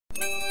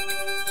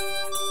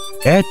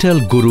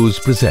Airtel Gurus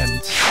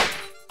presents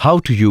how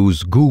to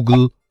use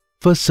Google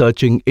for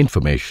searching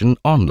information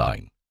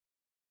online.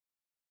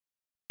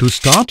 To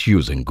start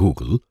using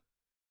Google,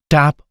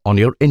 tap on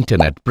your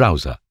internet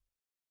browser.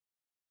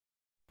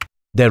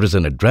 There is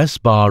an address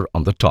bar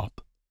on the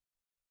top.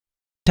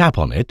 Tap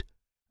on it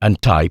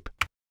and type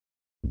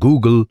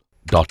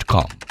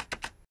google.com.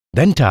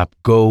 Then tap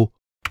Go.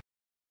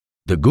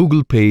 The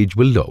Google page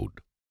will load.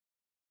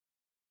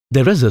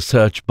 There is a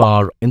search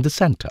bar in the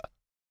center.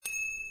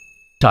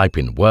 Type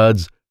in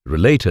words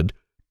related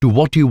to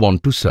what you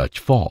want to search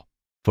for.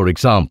 For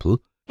example,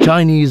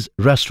 Chinese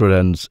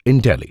restaurants in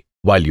Delhi.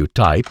 While you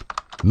type,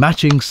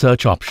 matching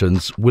search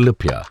options will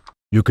appear.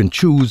 You can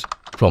choose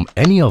from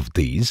any of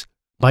these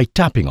by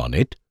tapping on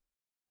it,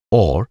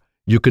 or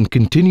you can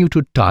continue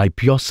to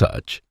type your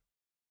search.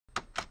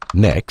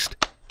 Next,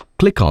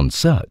 click on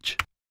Search.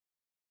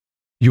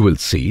 You will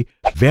see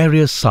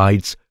various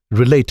sites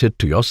related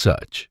to your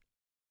search.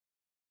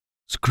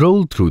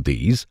 Scroll through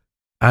these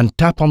and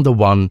tap on the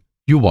one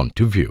you want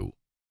to view.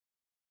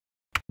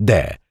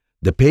 There,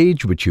 the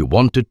page which you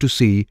wanted to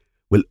see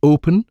will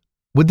open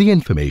with the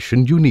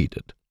information you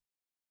needed.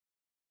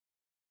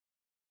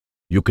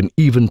 You can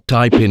even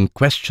type in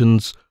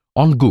questions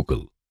on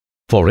Google.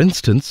 For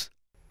instance,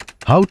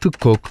 how to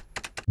cook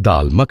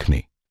dal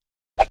makhani.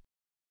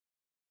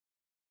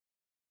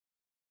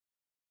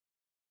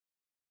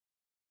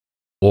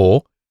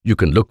 Or you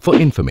can look for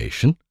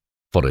information,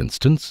 for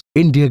instance,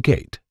 India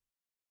Gate.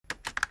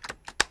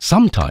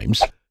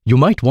 Sometimes you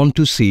might want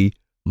to see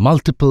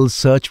multiple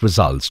search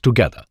results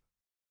together.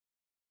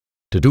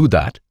 To do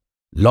that,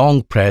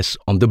 long press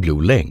on the blue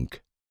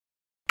link.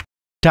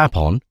 Tap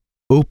on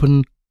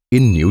Open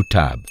in New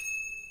tab.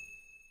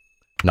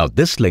 Now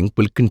this link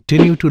will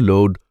continue to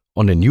load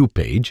on a new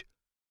page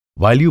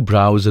while you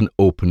browse and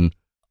open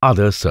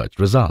other search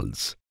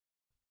results.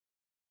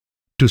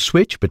 To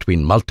switch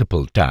between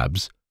multiple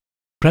tabs,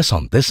 press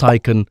on this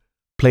icon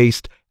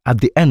placed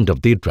at the end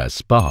of the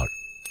address bar.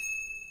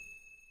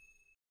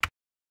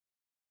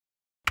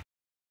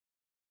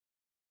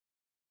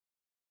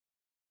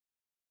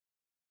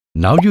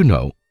 Now you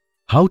know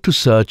how to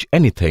search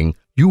anything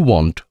you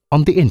want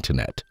on the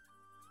internet.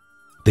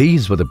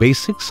 These were the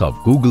basics of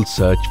Google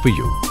search for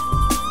you.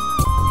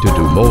 To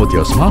do more with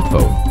your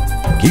smartphone,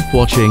 keep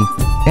watching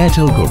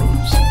Airtel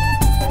Gurus.